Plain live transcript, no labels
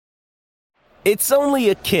It's only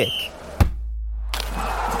a kick,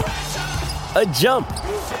 a jump,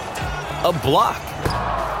 a block.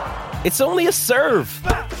 It's only a serve.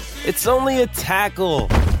 It's only a tackle,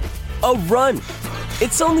 a run.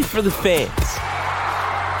 It's only for the fans.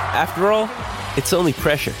 After all, it's only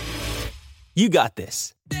pressure. You got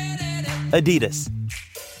this. Adidas.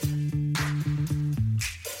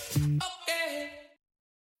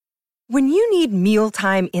 When you need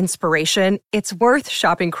mealtime inspiration, it's worth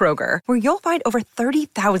shopping Kroger, where you'll find over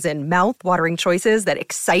 30,000 mouth-watering choices that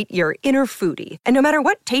excite your inner foodie. And no matter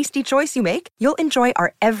what tasty choice you make, you'll enjoy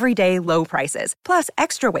our everyday low prices, plus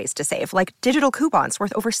extra ways to save, like digital coupons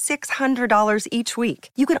worth over $600 each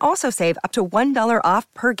week. You can also save up to $1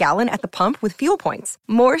 off per gallon at the pump with fuel points.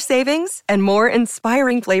 More savings and more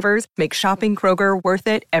inspiring flavors make shopping Kroger worth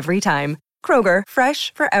it every time. Kroger,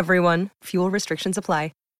 fresh for everyone. Fuel restrictions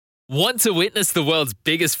apply. Want to witness the world's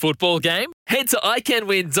biggest football game? Head to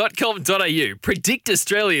iCanWin.com.au, predict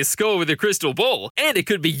Australia's score with a crystal ball, and it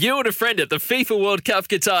could be you and a friend at the FIFA World Cup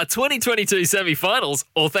Qatar 2022 semi-finals,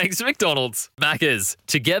 all thanks to McDonald's. Maccas,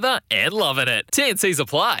 together and loving it. TNCs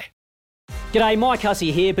apply. G'day, Mike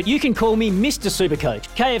Hussey here, but you can call me Mr. Supercoach.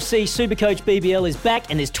 KFC Supercoach BBL is back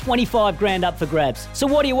and there's 25 grand up for grabs. So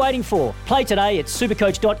what are you waiting for? Play today at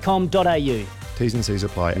supercoach.com.au. T's and C's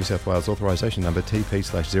apply. New South Wales authorisation number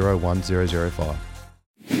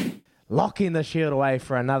TP/01005. Locking the Shield away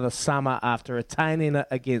for another summer after retaining it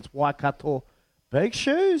against Waikato. Big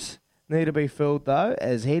shoes need to be filled, though,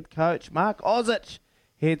 as head coach Mark Ozic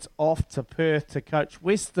heads off to Perth to coach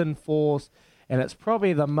Western Force. And it's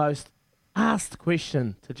probably the most asked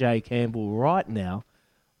question to Jay Campbell right now.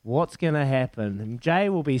 What's going to happen? And Jay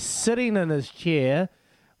will be sitting in his chair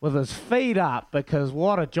with his feet up, because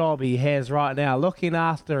what a job he has right now, looking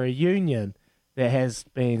after a union that has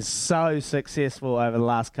been so successful over the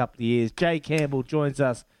last couple of years. Jay Campbell joins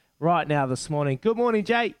us right now this morning. Good morning,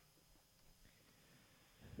 Jay.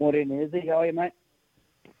 Morning, Izzy. How are you, mate?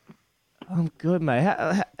 I'm good, mate.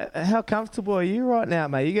 How comfortable are you right now,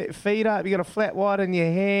 mate? You got your feet up, you got a flat white in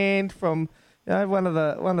your hand from one of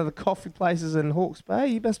the coffee places in Hawke's Bay.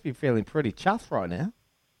 You must be feeling pretty chuffed right now.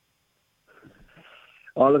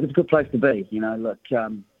 Oh, look, it's a good place to be. You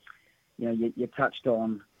touched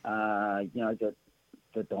on, the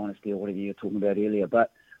dynasty or whatever you were talking about earlier.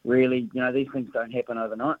 But really, these things don't happen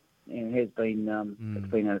overnight. And it has been,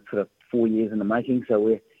 it's been a sort of 4 years in the making.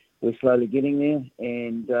 So we're slowly getting there.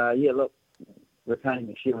 And retaining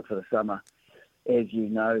the Shield for the summer, as you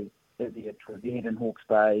know, the event in Hawke's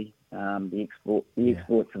Bay, the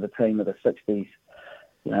exports of the team of the 60s.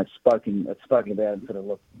 It's spoken about in sort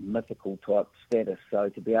of mythical type status. So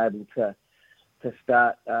to be able to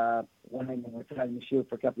start winning and retaining the Shield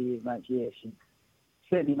for a couple of years, mate, yeah, she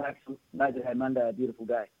certainly makes Major Day Monday a beautiful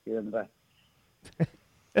day here in the Bay.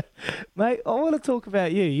 Mate, I want to talk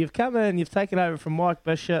about you. You've come in, you've taken over from Mike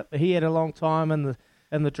Bishop. He had a long time in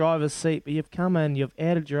the driver's seat, but you've come in, you've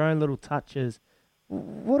added your own little touches.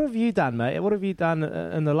 What have you done, mate? What have you done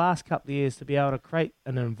in the last couple of years to be able to create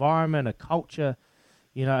an environment, a culture,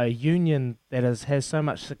 a union that has so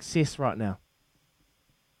much success right now?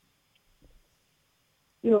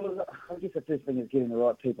 I guess the first thing is getting the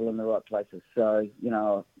right people in the right places. So,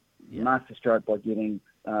 masterstroke by getting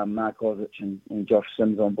Mark Ozic and Josh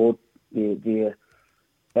Sims on board. They're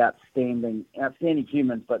outstanding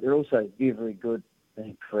humans, but they're also very, very good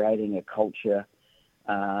at creating a culture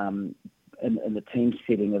in the team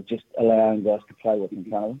setting of just allowing guys to play what's in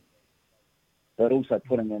front of them, but also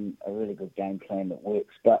putting in a really good game plan that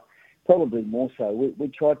works. But probably more so, we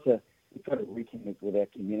try to reconnect with our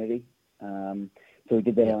community. So we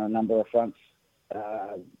did that on a number of fronts.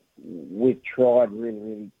 We've tried really,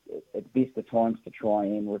 really at best of times to try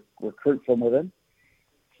and recruit from within.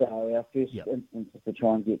 So our first instance is to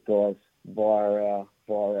try and get guys via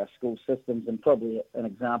our school systems, and probably an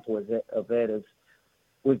example of that is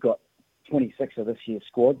we've got 26 of this year's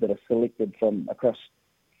squad that are selected from across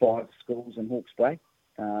 5 schools in Hawke's Bay.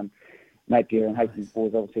 Napier and Hastings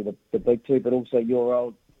Boys, obviously the big two, but also your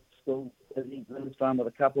old school, Lindisfarne with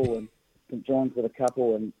a couple, and St John's with a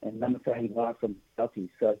couple, and Namatahi from Southie.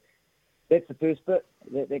 So that's the first bit.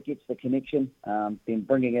 That gets the connection. Then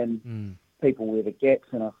bringing in people where the gaps,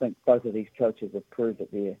 and I think both of these coaches have proved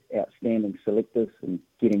that they're outstanding selectors and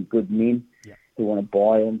getting good men who want to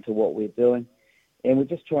buy into what we're doing. And we're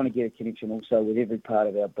just trying to get a connection also with every part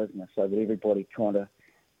of our business, so that everybody kind of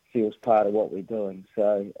feels part of what we're doing.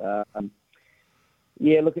 So,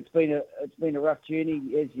 look, it's been a rough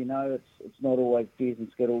journey, as you know. It's not always beers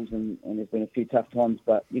and skittles, and there's been a few tough times,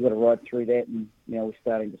 but you've got to ride through that. And now we're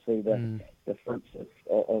starting to see the fruits of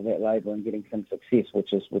that labour and getting some success,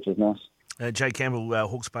 which is nice. Jay Campbell,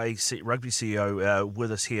 Hawke's Bay Rugby CEO,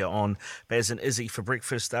 with us here on Baz and Izzy for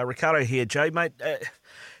breakfast. Ricardo here. Jay, mate,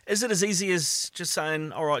 is it as easy as just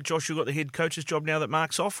saying, all right, Josh, you've got the head coach's job now that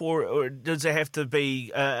Mark's off, or does there have to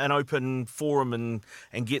be an open forum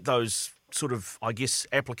and get those sort of, I guess,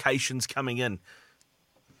 applications coming in?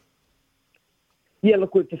 Yeah,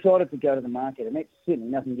 look, we've decided to go to the market, and that's certainly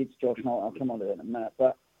nothing against Josh, and I'll come on to that in a minute,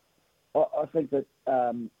 but I think that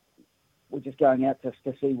we're just going out to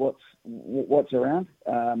see what's around.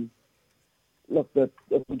 Look,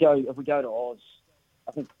 if we go to Oz,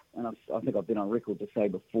 I think I've been on record to say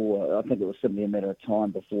before, I think it was simply a matter of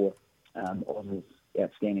time before Oz's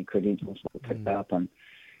outstanding credentials were picked up, and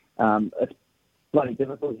it's bloody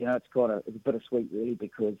difficult. You know, it's bittersweet really,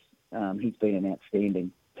 because he's been an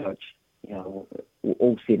outstanding coach. You know,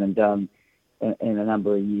 all said and done, in a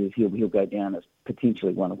number of years, he'll go down as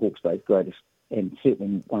potentially one of Hawke's Bay's greatest, and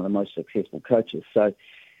certainly one of the most successful coaches. So,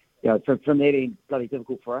 you know, from that end, bloody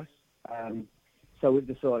difficult for us. So we've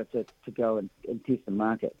decided to go and test the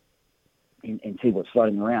market and see what's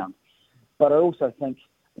floating around. But I also think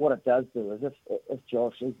what it does do is if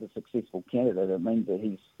Josh is the successful candidate, it means that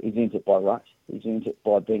he's earned it by right. He's earned it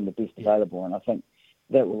by being the best available. And I think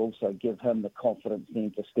that will also give him the confidence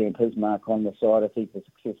then to stamp his mark on the side if he's a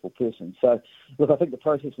successful person. So, look, I think the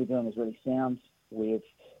process we're doing is really sound. We've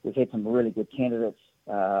had some really good candidates.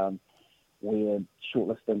 We're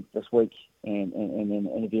shortlisting this week and then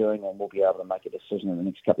interviewing, and we'll be able to make a decision in the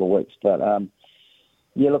next couple of weeks. But,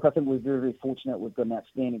 yeah, look, I think we're very, very fortunate. We've got an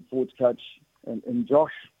outstanding forwards coach in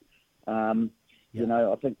Josh. You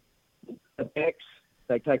know, I think the backs,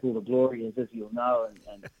 they take all the glory, as you'll know,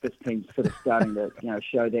 and this team's sort of starting to, you know,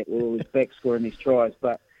 show that with all these backs scoring these tries.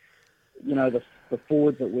 But, you know, the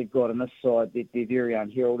forwards that we've got on this side, they're very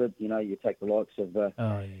unheralded. You know, you take the likes of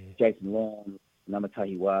Jason Long,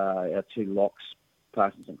 Namatahiwa, our two locks,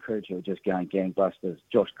 Parsons and Cridge, who are just going gangbusters.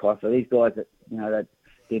 Josh Kiefer, these guys that, you know,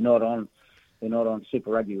 they're not on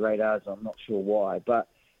Super Rugby radars. I'm not sure why, but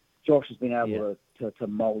Josh has been able to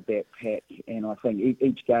mould that pack, and I think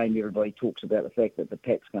each game everybody talks about the fact that the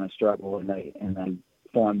pack's going to struggle, and they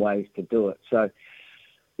find ways to do it. So,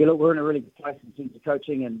 yeah, look, we're in a really good place in terms of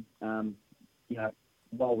coaching, and you know,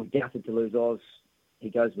 while we're gutted to lose Oz, he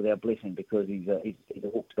goes with our blessing, because he's a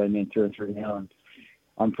Hawke's Bay man through and through now, and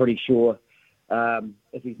I'm pretty sure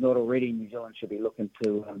if he's not already, New Zealand should be looking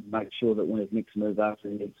to make sure that when his next move after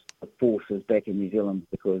he needs the force is back in New Zealand,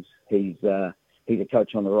 because he's a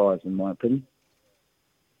coach on the rise, in my opinion.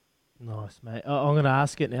 Nice, mate. I'm going to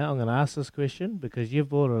ask it now. I'm going to ask this question because you've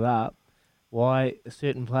brought it up, why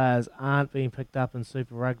certain players aren't being picked up in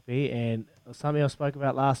Super Rugby, and something I spoke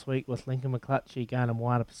about last week with Lincoln McClutchy going to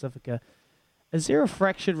Moana Pacifica. Is there a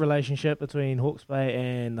fractured relationship between Hawke's Bay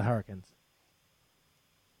and the Hurricanes?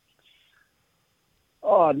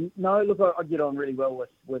 Oh, no. Look, I get on really well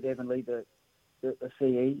with Evan Lee, the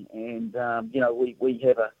CE, and, you know, we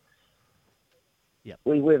have a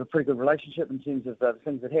we have a pretty good relationship in terms of the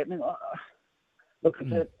things that are happening. Look,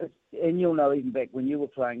 and you'll know even back when you were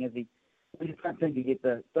playing, Izzy, we just don't seem to get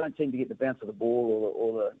the bounce of the ball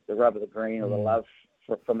or the rub of the green or the love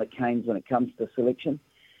from the Canes when it comes to selection.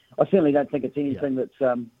 I certainly don't think it's anything that's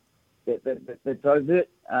overt.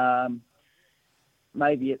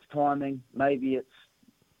 Maybe it's timing. Maybe it's,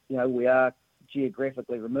 you know, we are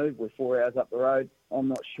geographically removed. We're 4 hours up the road. I'm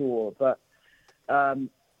not sure, but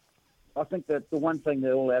I think that the one thing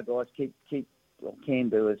that all our guys can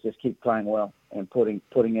do is just keep playing well and putting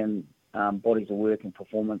in bodies of work and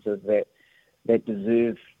performances that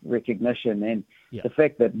deserve recognition. And the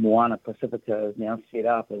fact that Moana Pacifica is now set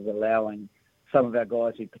up is allowing some of our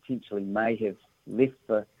guys who potentially may have left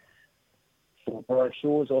for brighter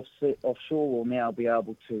shores offshore will now be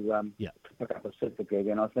able to pick up a super gig,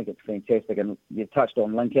 and I think it's fantastic. And you touched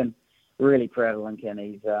on Lincoln. Really proud of Lincoln.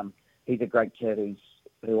 He's a great kid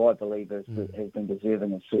who I believe has been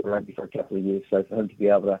deserving of Super Rugby for a couple of years. So for him to be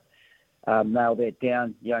able to nail that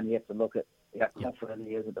down, you only have to look at how confident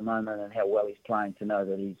he is at the moment and how well he's playing to know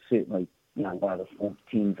that he's certainly, you know, one of the form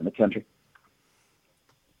teams in the country.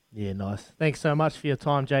 Yeah, nice. Thanks so much for your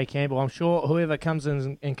time, Jay Campbell. I'm sure whoever comes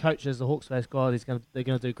in and coaches the Hawke's Bay squad, they're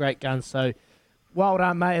going to do great guns. So well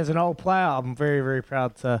done, mate. As an old player, I'm very, very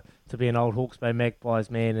proud to be an old Hawke's Bay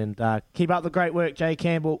Magpies man. And keep up the great work, Jay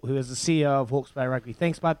Campbell, who is the CEO of Hawke's Bay Rugby.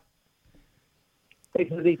 Thanks, bud. Thanks,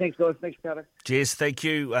 Izzy. Thanks, guys. Thanks, Ricardo. Jess, thank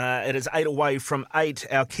you. It is 8 away from 8.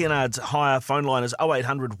 Our Kennards Hire phone line is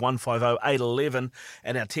 0800 150 811,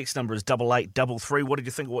 and our text number is 8833. What did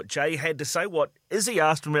you think of what Jay had to say? What Izzy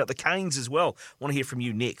asked him about the Canes as well? Want to hear from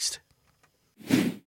you next.